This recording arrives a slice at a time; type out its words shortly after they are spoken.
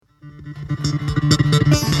Hi,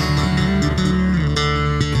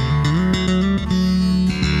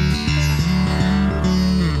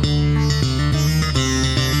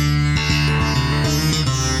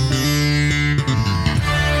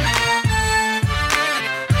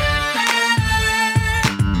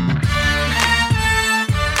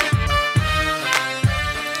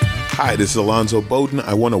 this is Alonzo Bowden.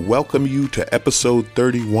 I want to welcome you to episode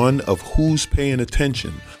 31 of Who's Paying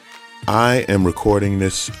Attention. I am recording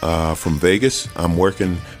this from Vegas. I'm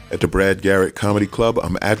working at the Brad Garrett Comedy Club.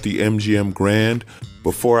 I'm at the MGM Grand.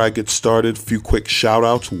 Before I get started, a few quick shout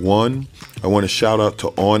outs. One, I want to shout out to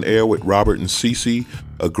On Air with Robert and Cece,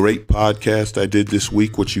 a great podcast I did this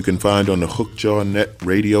week, which you can find on the Hookjaw Net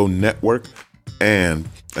Radio Network. And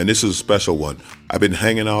this is a special one. I've been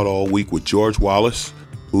hanging out all week with George Wallace,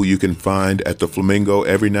 who you can find at the Flamingo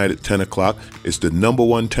every night at 10 o'clock. It's the number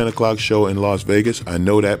one 10 o'clock show in Las Vegas. I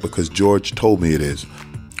know that because George told me it is.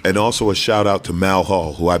 And also a shout out to Mal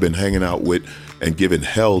Hall, who I've been hanging out with and giving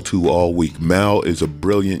hell to all week. Mal is a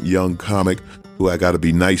brilliant young comic who I got to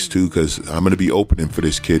be nice to because I'm going to be opening for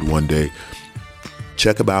this kid one day.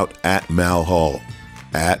 Check him out at Mal Hall,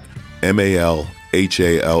 at MALHALL.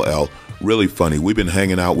 Really funny. We've been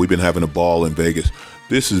hanging out. We've been having a ball in Vegas.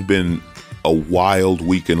 This has been a wild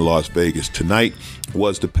week in Las Vegas. Tonight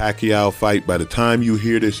was the Pacqaio fight. By the time you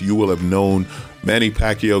hear this, you will have known Manny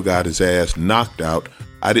Pacquiao got his ass knocked out.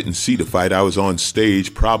 I didn't see the fight. I was on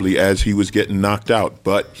stage probably as he was getting knocked out,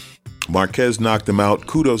 but Marquez knocked him out.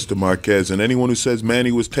 Kudos to Marquez. And anyone who says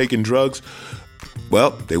Manny was taking drugs, well,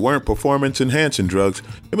 they weren't performance-enhancing drugs.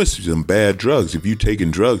 It must be some bad drugs if you taking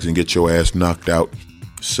drugs and get your ass knocked out.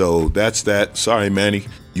 So that's that. Sorry, Manny.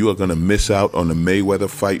 You are going to miss out on the Mayweather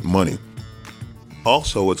fight money.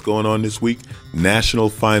 Also, what's going on this week? National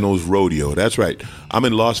Finals Rodeo. That's right. I'm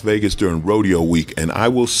in Las Vegas during Rodeo week, and I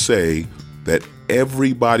will say that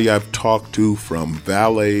everybody I've talked to, from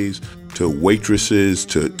valets to waitresses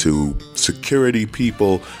to security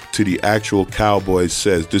people to the actual cowboys,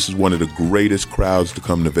 says this is one of the greatest crowds to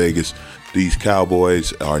come to Vegas. These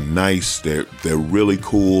cowboys are nice. They're really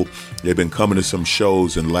cool. They've been coming to some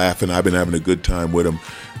shows and laughing. I've been having a good time with them.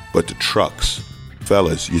 But the trucks,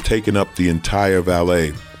 fellas, you're taking up the entire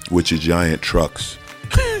valet with your giant trucks.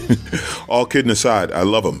 All kidding aside, I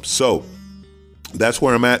love them. So that's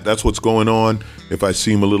where I'm at. That's what's going on. If I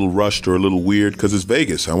seem a little rushed or a little weird, because it's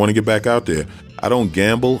Vegas. I want to get back out there. I don't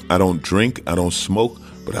gamble. I don't drink. I don't smoke.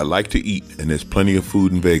 But I like to eat. And there's plenty of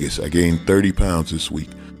food in Vegas. I gained 30 pounds this week.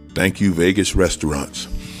 Thank you, Vegas restaurants.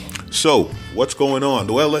 So what's going on?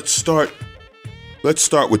 Well, let's start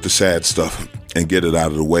with the sad stuff and get it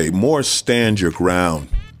out of the way. More stand your ground.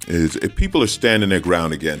 If people are standing their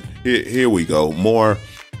ground again, here we go. More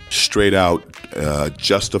straight out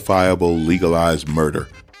justifiable legalized murder.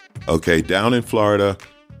 Okay, down in Florida,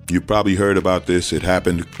 you probably heard about this. It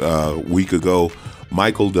happened a week ago.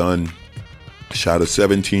 Michael Dunn shot a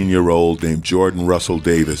 17-year-old named Jordan Russell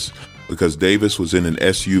Davis because Davis was in an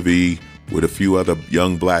SUV with a few other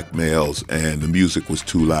young black males and the music was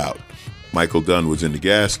too loud. Michael Dunn was in the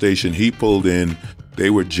gas station. He pulled in. They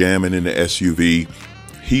were jamming in the SUV.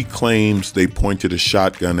 He claims they pointed a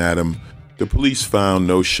shotgun at him. The police found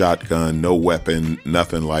no shotgun, no weapon,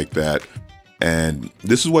 nothing like that. And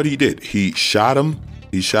this is what he did. He shot him.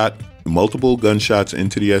 He shot multiple gunshots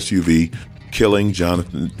into the SUV, killing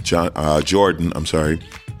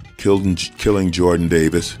killing Jordan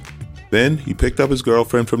Davis. Then he picked up his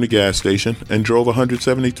girlfriend from the gas station and drove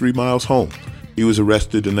 173 miles home. He was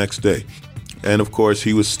arrested the next day. And of course,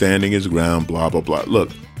 he was standing his ground, blah, blah, blah. Look,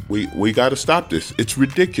 we got to stop this. It's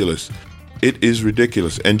ridiculous. It is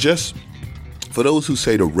ridiculous. And just for those who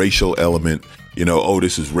say the racial element,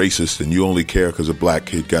 this is racist and you only care because a black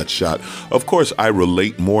kid got shot. Of course, I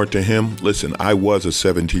relate more to him. Listen, I was a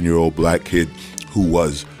 17-year-old black kid who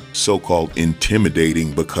was so-called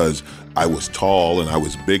intimidating because I was tall and I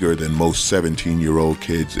was bigger than most 17-year-old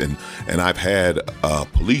kids. And I've had a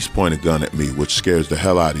police point a gun at me, which scares the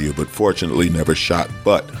hell out of you, but fortunately never shot.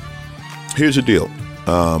 But here's the deal.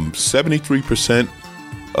 73%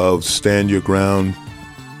 of stand your ground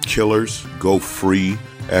killers go free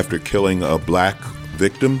after killing a black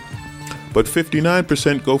victim, but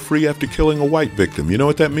 59% go free after killing a white victim. You know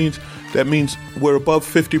what that means? That means we're above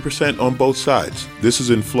 50% on both sides. This is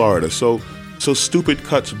in Florida. So stupid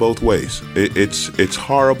cuts both ways. It's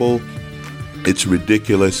horrible. It's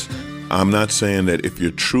ridiculous. I'm not saying that if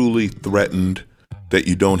you're truly threatened that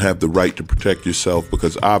you don't have the right to protect yourself,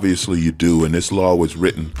 because obviously you do. And this law was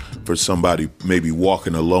written for somebody maybe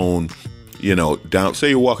walking alone, down, say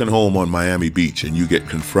you're walking home on Miami Beach and you get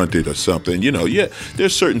confronted or something,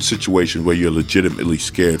 there's certain situations where you're legitimately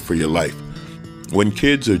scared for your life. When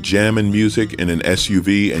kids are jamming music in an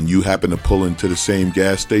SUV and you happen to pull into the same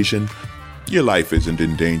gas station, your life isn't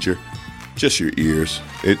in danger, just your ears.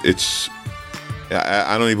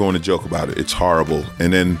 I don't even want to joke about it. It's horrible.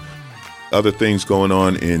 And then other things going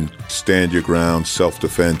on in stand your ground,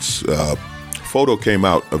 self-defense. Photo came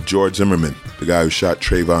out of George Zimmerman, the guy who shot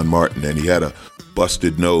Trayvon Martin, and he had a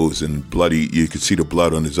busted nose and bloody, you could see the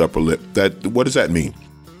blood on his upper lip. What does that mean?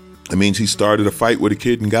 It means he started a fight with a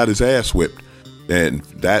kid and got his ass whipped. And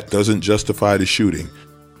that doesn't justify the shooting.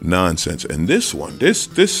 Nonsense. And this one,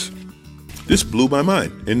 this blew my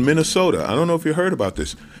mind. In Minnesota, I don't know if you heard about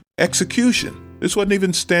this. Execution. This wasn't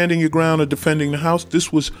even standing your ground or defending the house.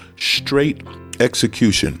 This was straight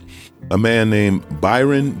execution. A man named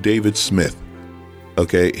Byron David Smith.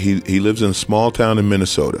 Okay, he lives in a small town in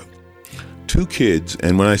Minnesota. 2 kids,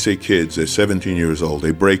 and when I say kids, they're 17 years old.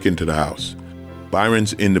 They break into the house.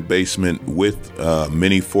 Byron's in the basement with a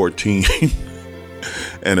Mini 14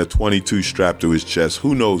 and a 22 strapped to his chest.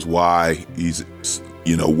 Who knows why he's,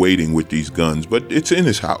 waiting with these guns, but it's in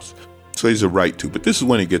his house, so he has a right to. But this is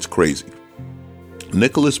when it gets crazy.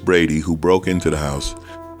 Nicholas Brady, who broke into the house,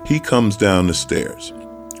 he comes down the stairs.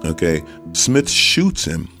 Okay, Smith shoots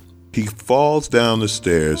him. He falls down the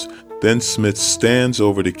stairs. Then Smith stands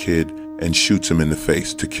over the kid and shoots him in the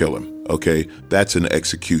face to kill him. Okay, that's an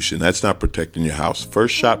execution. That's not protecting your house.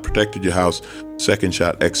 First shot protected your house. Second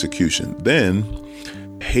shot, execution. Then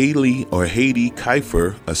Haiti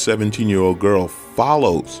Kiefer, a 17-year-old girl,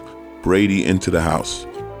 follows Brady into the house.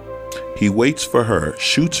 He waits for her,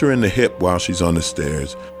 shoots her in the hip while she's on the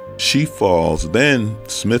stairs. She falls. Then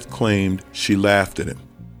Smith claimed she laughed at him.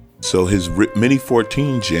 So his Mini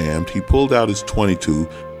 14 jammed. He pulled out his 22,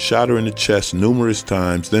 shot her in the chest numerous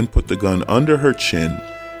times, then put the gun under her chin,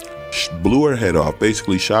 blew her head off,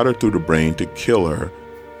 basically shot her through the brain to kill her,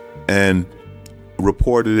 and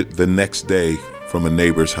reported it the next day from a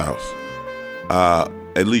neighbor's house.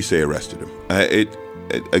 At least they arrested him.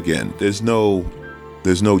 Again, there's no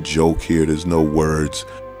joke here. There's no words.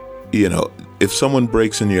 If someone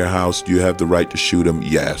breaks into your house, do you have the right to shoot them?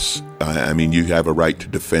 Yes. I mean, you have a right to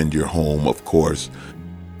defend your home, of course.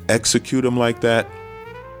 Execute them like that?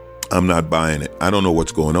 I'm not buying it. I don't know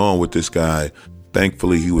what's going on with this guy.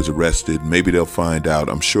 Thankfully, he was arrested. Maybe they'll find out.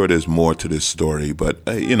 I'm sure there's more to this story, but,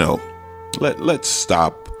 let's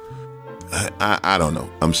stop. I don't know.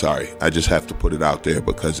 I'm sorry. I just have to put it out there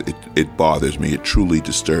because it bothers me. It truly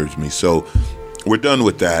disturbs me. So we're done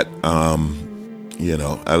with that.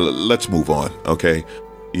 Let's move on, okay?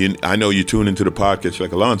 I know you tune into the podcast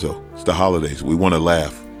like, Alonzo, it's the holidays. We want to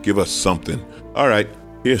laugh. Give us something. All right,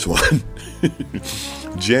 here's one.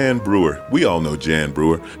 Jan Brewer. We all know Jan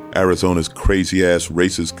Brewer, Arizona's crazy-ass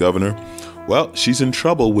racist governor. Well, she's in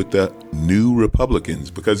trouble with the new Republicans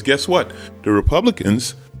because guess what? The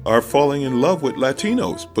Republicans are falling in love with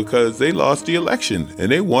Latinos because they lost the election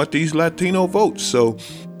and they want these Latino votes. So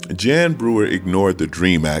Jan Brewer ignored the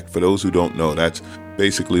DREAM Act. For those who don't know, that's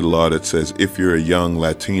basically the law that says if you're a young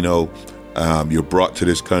Latino, you're brought to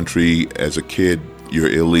this country as a kid, you're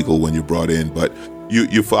illegal when you're brought in, but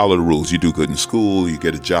you follow the rules. You do good in school, you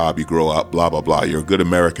get a job, you grow up, blah, blah, blah. You're a good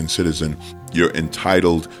American citizen. You're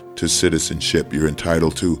entitled to citizenship. You're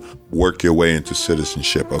entitled to work your way into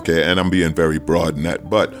citizenship, okay? And I'm being very broad in that,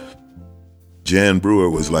 but Jan Brewer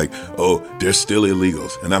was like, oh, they're still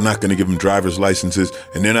illegals, and I'm not going to give them driver's licenses,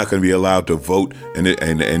 and they're not going to be allowed to vote. And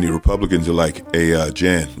the Republicans are like, hey,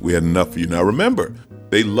 Jan, we had enough of you. Now, remember,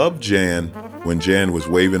 they loved Jan when Jan was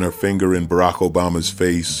waving her finger in Barack Obama's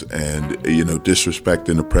face and,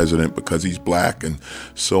 disrespecting the president because he's black and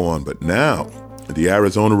so on. But now, the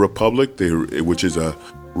Arizona Republic, which is a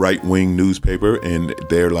right-wing newspaper, and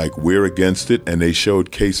they're like, we're against it, and they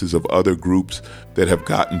showed cases of other groups that have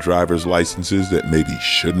gotten driver's licenses that maybe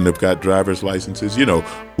shouldn't have got driver's licenses, who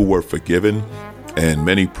were forgiven, and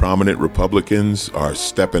many prominent Republicans are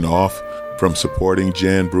stepping off from supporting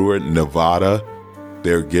Jan Brewer. Nevada,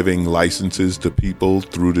 they're giving licenses to people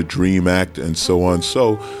through the DREAM Act and so on.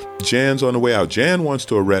 So Jan's on the way out. Jan wants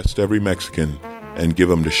to arrest every Mexican and give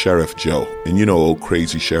him to Sheriff Joe. And old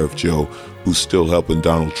crazy Sheriff Joe, who's still helping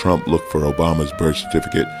Donald Trump look for Obama's birth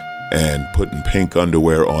certificate and putting pink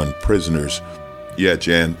underwear on prisoners. Yeah,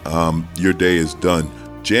 Jan, your day is done.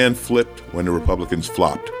 Jan flipped when the Republicans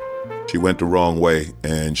flopped. She went the wrong way,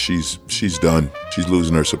 and she's done. She's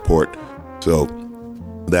losing her support. So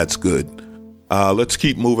that's good. Let's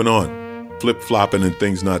keep moving on. Flip-flopping and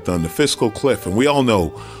things not done. The fiscal cliff. And we all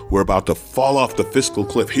know we're about to fall off the fiscal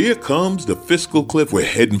cliff. Here comes the fiscal cliff. We're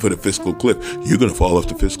heading for the fiscal cliff. You're going to fall off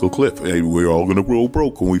the fiscal cliff. Hey, we're all going to roll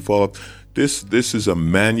broke when we fall off. This is a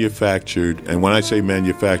manufactured, and when I say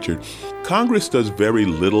manufactured, Congress does very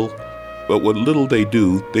little but what little they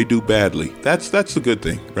do badly. That's the good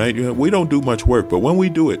thing, right? We don't do much work, but when we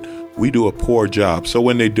do it, we do a poor job. So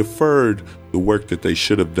when they deferred the work that they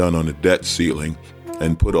should have done on the debt ceiling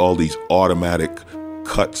and put all these automatic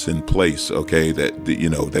cuts in place, okay, that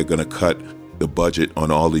they're going to cut the budget on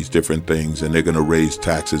all these different things, and they're going to raise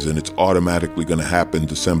taxes, and it's automatically going to happen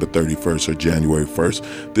December 31st or January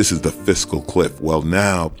 1st. This is the fiscal cliff. Well,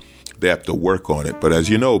 now they have to work on it. But as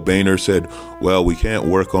you know, Boehner said, well, we can't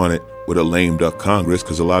work on it with a lame duck Congress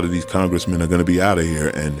because a lot of these congressmen are going to be out of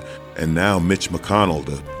here. And now Mitch McConnell,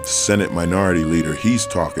 the Senate minority leader, he's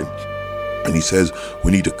talking. And he says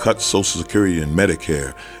we need to cut Social Security and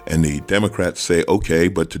Medicare. And the Democrats say, okay,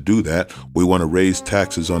 but to do that, we want to raise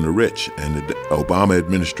taxes on the rich. And the Obama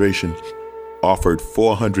administration offered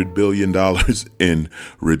 $400 billion in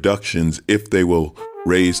reductions if they will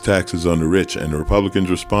raise taxes on the rich. And the Republicans'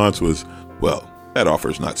 response was, well, that offer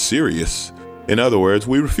is not serious. In other words,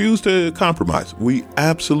 we refuse to compromise. We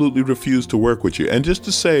absolutely refuse to work with you. And just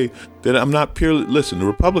to say that I'm not purely, listen, the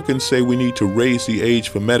Republicans say we need to raise the age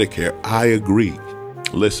for Medicare. I agree.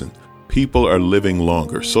 Listen, people are living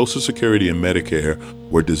longer. Social Security and Medicare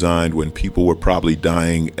were designed when people were probably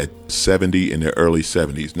dying at 70 in their early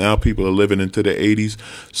 70s. Now people are living into their 80s.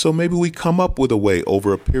 So maybe we come up with a way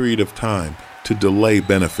over a period of time to delay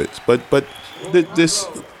benefits. But this,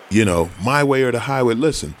 my way or the highway,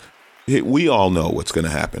 listen, we all know what's going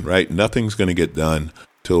to happen, right? Nothing's going to get done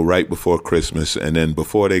till right before Christmas and then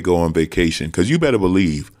before they go on vacation, because you better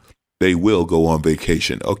believe they will go on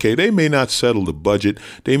vacation. Okay, they may not settle the budget.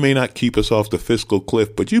 They may not keep us off the fiscal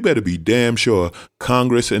cliff, but you better be damn sure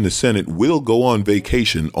Congress and the Senate will go on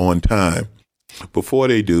vacation on time. Before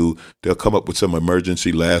they do, they'll come up with some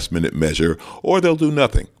emergency last minute measure, or they'll do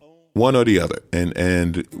nothing. One or the other.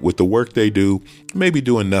 And with the work they do, maybe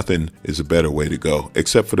doing nothing is a better way to go,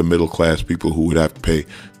 except for the middle class people who would have to pay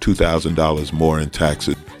 $2,000 more in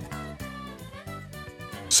taxes.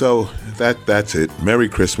 So that's it. Merry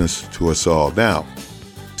Christmas to us all. Now,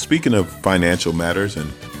 speaking of financial matters and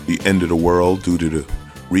the end of the world due to the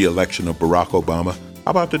re-election of Barack Obama,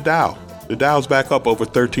 how about the Dow? The Dow's back up over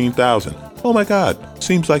 13,000. Oh my God.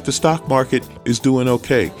 Seems like the stock market is doing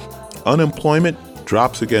okay. Unemployment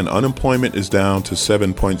drops again. Unemployment is down to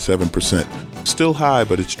 7.7%. Still high,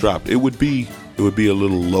 but it's dropped. It would be a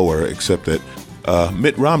little lower, except that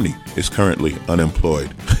Mitt Romney is currently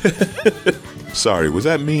unemployed. Sorry, was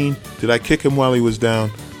that mean? Did I kick him while he was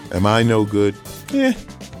down? Am I no good?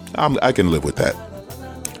 I can live with that.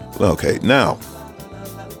 Okay, now,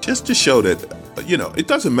 just to show that, it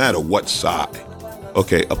doesn't matter what side.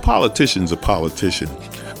 Okay, a politician's a politician.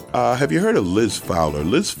 Have you heard of Liz Fowler?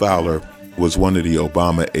 Liz Fowler was one of the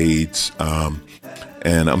Obama aides,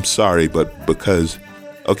 and I'm sorry, but because,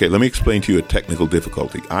 okay, let me explain to you a technical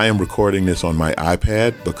difficulty. I am recording this on my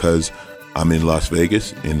iPad because I'm in Las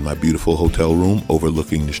Vegas in my beautiful hotel room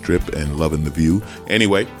overlooking the Strip and loving the view.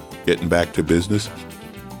 Anyway, getting back to business.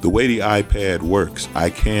 The way the iPad works, I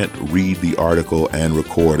can't read the article and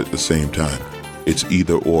record at the same time. It's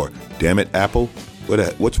either or. Damn it, Apple.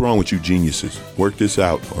 What's wrong with you geniuses? Work this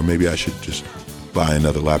out, or maybe I should just buy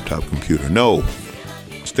another laptop computer. No,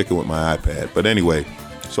 sticking with my iPad. But anyway,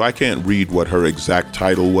 so I can't read what her exact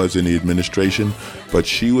title was in the administration, but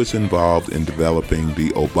she was involved in developing the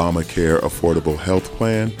Obamacare Affordable Health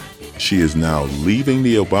Plan. She is now leaving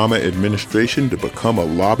the Obama administration to become a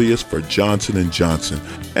lobbyist for Johnson & Johnson.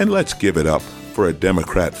 And let's give it up for a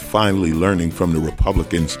Democrat finally learning from the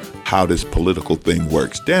Republicans how this political thing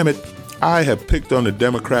works. Damn it. I have picked on the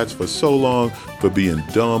Democrats for so long for being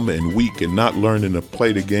dumb and weak and not learning to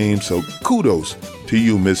play the game. So kudos to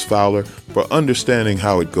you, Ms. Fowler, for understanding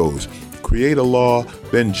how it goes. Create a law,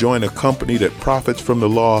 then join a company that profits from the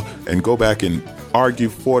law and go back and argue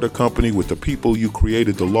for the company with the people you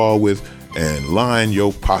created the law with and line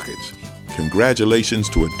your pockets. Congratulations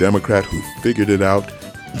to a Democrat who figured it out.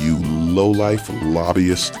 You lowlife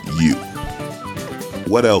lobbyist, you.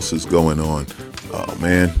 What else is going on? Oh,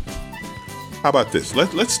 man. How about this?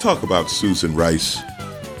 Let's talk about Susan Rice.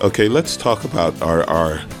 Okay, let's talk about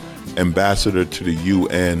our ambassador to the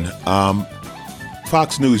UN.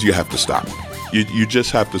 Fox News, you have to stop. You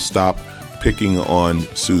just have to stop picking on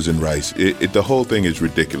Susan Rice. The whole thing is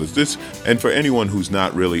ridiculous. And for anyone who's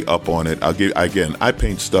not really up on it, I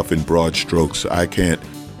paint stuff in broad strokes. I can't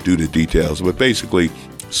do the details. But basically,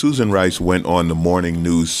 Susan Rice went on the morning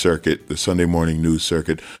news circuit, the Sunday morning news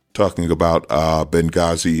circuit, talking about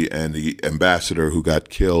Benghazi and the ambassador who got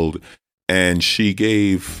killed. And she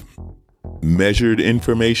gave measured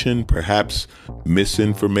information, perhaps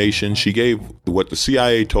misinformation. She gave what the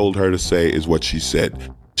CIA told her to say is what she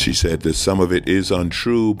said. She said that some of it is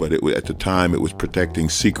untrue, but at the time it was protecting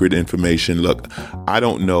secret information. Look, I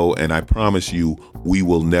don't know, and I promise you, we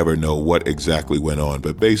will never know what exactly went on.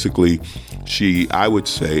 But basically, I would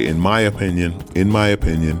say, in my opinion,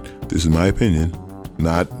 this is my opinion,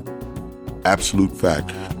 not absolute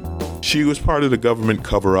fact, she was part of the government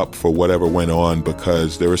cover-up for whatever went on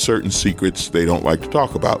because there are certain secrets they don't like to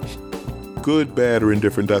talk about. Good, bad, or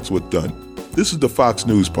indifferent, that's what's done. This is the Fox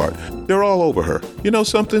News part. They're all over her. You know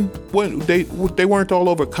something? When they weren't all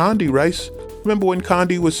over Condi Rice. Remember when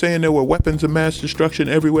Condi was saying there were weapons of mass destruction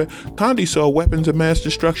everywhere? Condi saw weapons of mass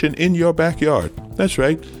destruction in your backyard. That's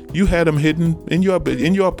right. You had them hidden in your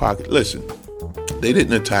pocket. Listen, they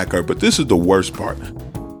didn't attack her, but this is the worst part.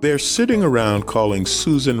 They're sitting around calling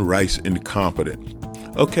Susan Rice incompetent.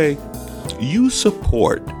 Okay, you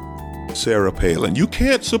support Sarah Palin. You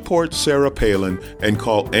can't support Sarah Palin and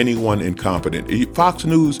call anyone incompetent. Fox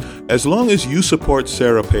News, as long as you support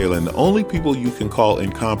Sarah Palin, the only people you can call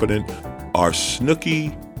incompetent are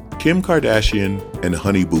Snooki, Kim Kardashian, and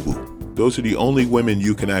Honey Boo Boo. Those are the only women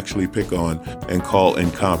you can actually pick on and call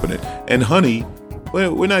incompetent. And Honey,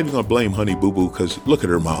 well, we're not even going to blame Honey Boo Boo because look at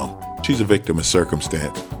her mom. She's a victim of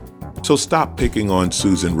circumstance. So stop picking on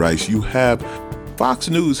Susan Rice. Fox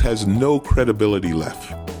News has no credibility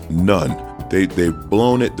left. None. They've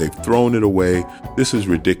blown it. They've thrown it away. This is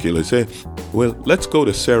ridiculous. Well, let's go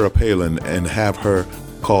to Sarah Palin and have her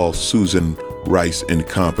call Susan Rice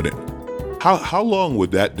incompetent. How long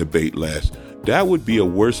would that debate last? That would be a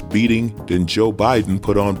worse beating than Joe Biden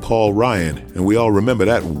put on Paul Ryan. And we all remember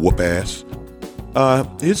that whoop ass.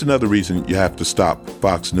 Here's another reason you have to stop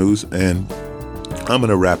Fox News. And I'm going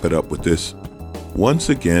to wrap it up with this. Once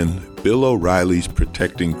again, Bill O'Reilly's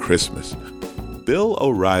protecting Christmas. Bill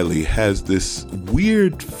O'Reilly has this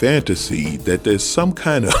weird fantasy that there's some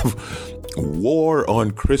kind of war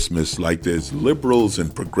on Christmas, like there's liberals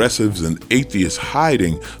and progressives and atheists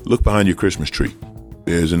hiding. Look behind your Christmas tree.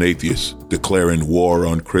 There's an atheist declaring war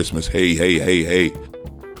on Christmas. Hey, hey, hey, hey.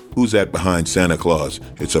 Who's that behind Santa Claus?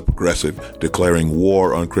 It's a progressive declaring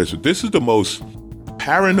war on Christmas. This is the most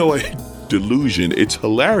paranoid delusion. It's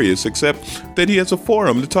hilarious, except that he has a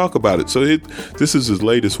forum to talk about it. So this is his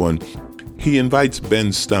latest one. He invites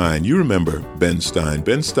Ben Stein. You remember Ben Stein.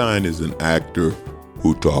 Ben Stein is an actor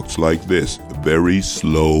who talks like this, very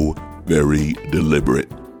slow, very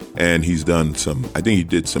deliberate. And he's done I think he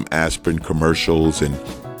did some aspirin commercials, and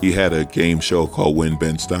he had a game show called Win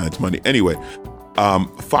Ben Stein's Money. Anyway,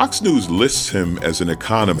 Fox News lists him as an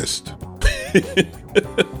economist.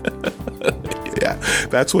 Yeah,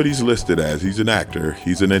 that's what he's listed as. He's an actor,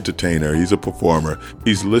 he's an entertainer, he's a performer.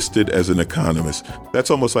 He's listed as an economist. That's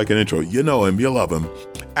almost like an intro. You know him, you love him.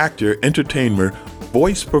 Actor, entertainer,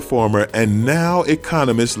 voice performer, and now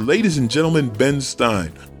economist. Ladies and gentlemen, Ben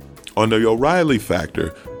Stein. On the O'Reilly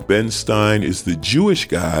Factor, Ben Stein is the Jewish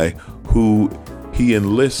guy who he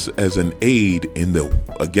enlists as an aide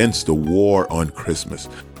against the war on Christmas.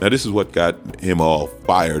 Now, this is what got him all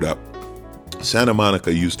fired up. Santa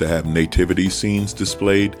Monica used to have nativity scenes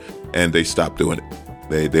displayed, and they stopped doing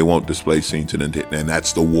it. They won't display scenes, and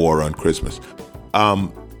that's the war on Christmas.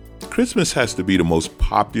 Christmas has to be the most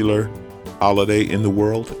popular holiday in the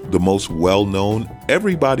world, the most well-known.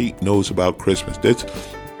 Everybody knows about Christmas.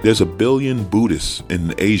 There's 1 billion Buddhists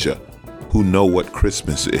in Asia who know what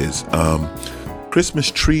Christmas is.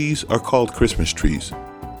 Christmas trees are called Christmas trees.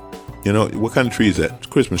 You know, what kind of tree is that? It's a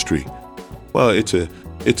Christmas tree. Well, it's a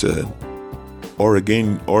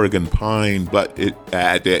Oregon pine, but it's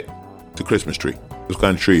a Christmas tree. What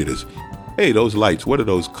kind of tree it is. Hey, those lights, what are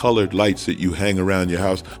those colored lights that you hang around your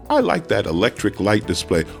house? I like that electric light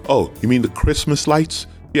display. Oh, you mean the Christmas lights?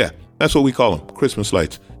 Yeah, that's what we call them, Christmas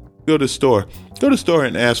lights. Go to the store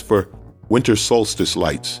and ask for winter solstice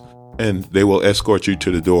lights, and they will escort you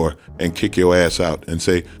to the door and kick your ass out and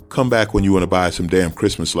say, come back when you want to buy some damn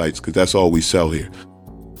Christmas lights, because that's all we sell here.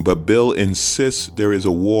 But Bill insists there is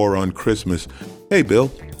a war on Christmas. Hey,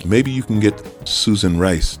 Bill, maybe you can get Susan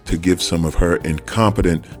Rice to give some of her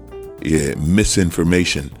incompetent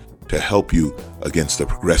misinformation to help you against the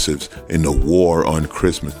progressives in the war on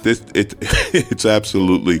Christmas. It's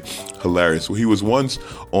absolutely hilarious. He was once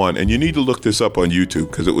on, and you need to look this up on YouTube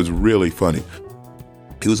because it was really funny.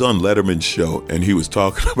 He was on Letterman's show, and he was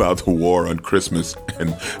talking about the war on Christmas.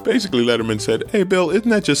 And basically Letterman said, hey, Bill, isn't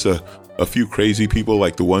that just a few crazy people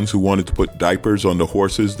like the ones who wanted to put diapers on the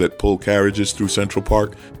horses that pull carriages through Central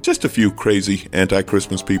Park? Just a few crazy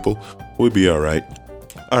anti-Christmas people. We'll be all right.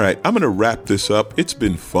 All right, I'm going to wrap this up. It's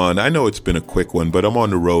been fun. I know it's been a quick one, but I'm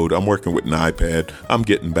on the road. I'm working with an iPad. I'm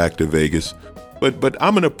getting back to Vegas. But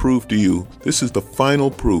I'm going to prove to you, this is the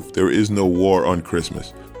final proof there is no war on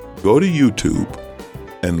Christmas. Go to YouTube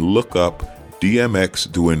and look up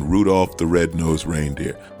DMX doing Rudolph the Red-Nosed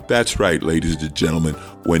Reindeer. That's right, ladies and gentlemen.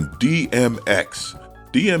 When DMX,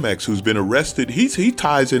 who's been arrested, he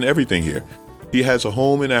ties in everything here. He has a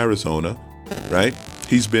home in Arizona, right?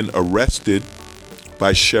 He's been arrested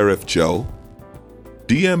by Sheriff Joe.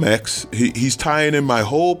 DMX, he's tying in my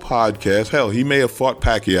whole podcast. Hell, he may have fought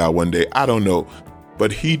Pacqaio one day. I don't know.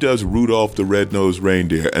 But he does Rudolph the Red-Nosed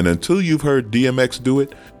Reindeer. And until you've heard DMX do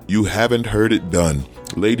it, you haven't heard it done.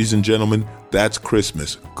 Ladies and gentlemen, that's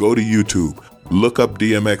Christmas. Go to YouTube. Look up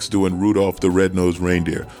DMX doing Rudolph the Red-Nosed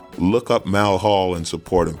Reindeer. Look up Mal Hall and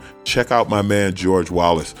support him. Check out my man, George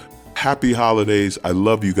Wallace. Happy holidays. I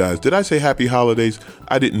love you guys. Did I say happy holidays?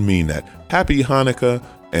 I didn't mean that. Happy Hanukkah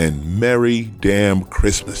and Merry damn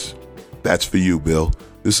Christmas. That's for you, Bill.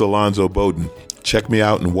 This is Alonzo Bowden. Check me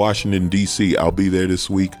out in Washington, D.C. I'll be there this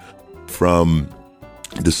week from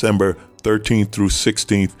December 13th through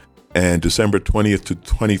 16th. And December 20th to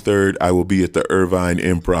 23rd, I will be at the Irvine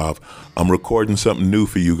Improv. I'm recording something new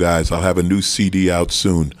for you guys. I'll have a new CD out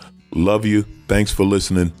soon. Love you. Thanks for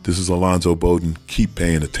listening. This is Alonzo Bowden. Keep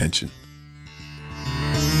paying attention.